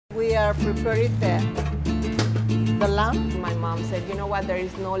are preparing the lamb. My mom said, you know what, there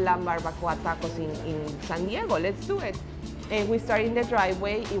is no lamb barbacoa tacos in San Diego, let's do it. And we started in the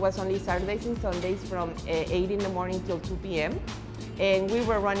driveway. It was only Saturdays and Sundays from 8 in the morning till 2 p.m. And we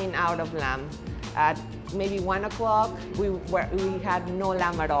were running out of lamb. At maybe 1 o'clock, we had no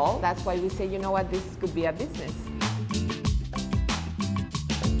lamb at all. That's why we said, you know what, this could be a business.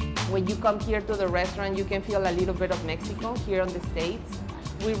 When you come here to the restaurant, you can feel a little bit of Mexico here in the States.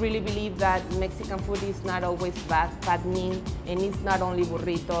 We really believe that Mexican food is not always fattening, and it's not only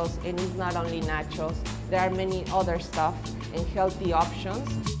burritos, and it's not only nachos. There are many other stuff and healthy options.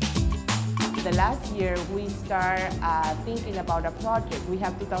 The last year, we start thinking about a project. We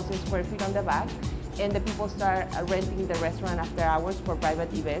have 2,000 square feet on the back, and the people start renting the restaurant after hours for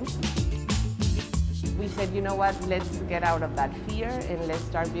private events. We said, you know what, let's get out of that fear and let's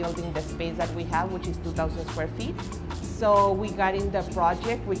start building the space that we have, which is 2,000 square feet. So we got in the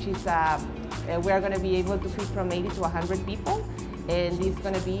project, which is we're going to be able to feed from 80 to 100 people. And it's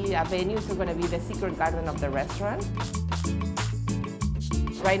going to be a venue, so it's going to be the secret garden of the restaurant.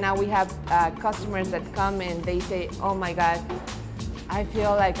 Right now we have customers that come and they say, oh my God, I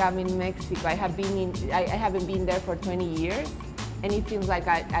feel like I'm in Mexico. I haven't been there for 20 years. And it seems like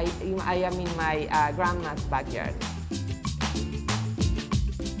I am in my grandma's backyard.